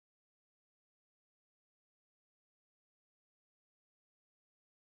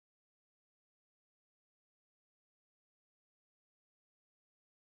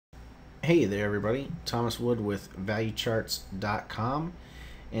Hey there, everybody. Thomas Wood with ValueCharts.com,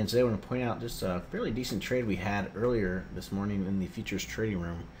 and today I want to point out just a fairly decent trade we had earlier this morning in the futures trading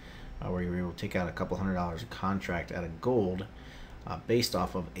room, where you were able to take out a couple $100 a contract out of gold based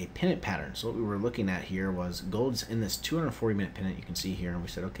off of a pennant pattern. So what we were looking at here was gold's in this 240-minute pennant you can see here, and we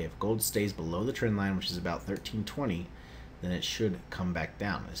said, okay, if gold stays below the trend line, which is about 1320, then it should come back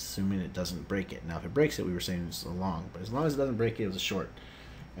down, assuming it doesn't break it. Now, if it breaks it, we were saying it's a long, but as long as it doesn't break it, it was a short.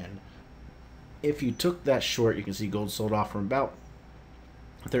 And if you took that short, you can see gold sold off from about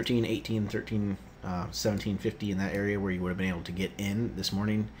 1318, 13, 1750 in that area where you would have been able to get in this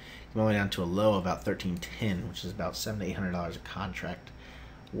morning. Came all the way down to a low of about 1310, which is about $700 to $800 a contract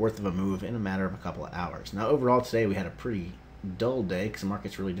worth of a move in a matter of a couple of hours. Now, overall today we had a pretty dull day because the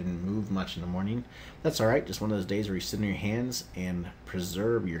markets really didn't move much in the morning. That's all right. Just one of those days where you sit on your hands and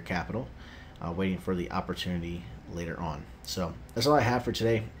preserve your capital, waiting for the opportunity later on. So that's all I have for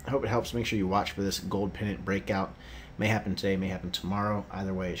today. I hope it helps. Make sure you watch for this gold pennant breakout. May happen today, may happen tomorrow.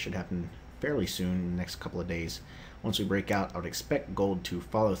 Either way, it should happen fairly soon in the next couple of days. Once we break out, I would expect gold to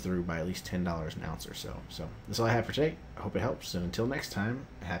follow through by at least $10 an ounce or so. So that's all I have for today. I hope it helps, and until next time,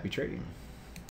 happy trading.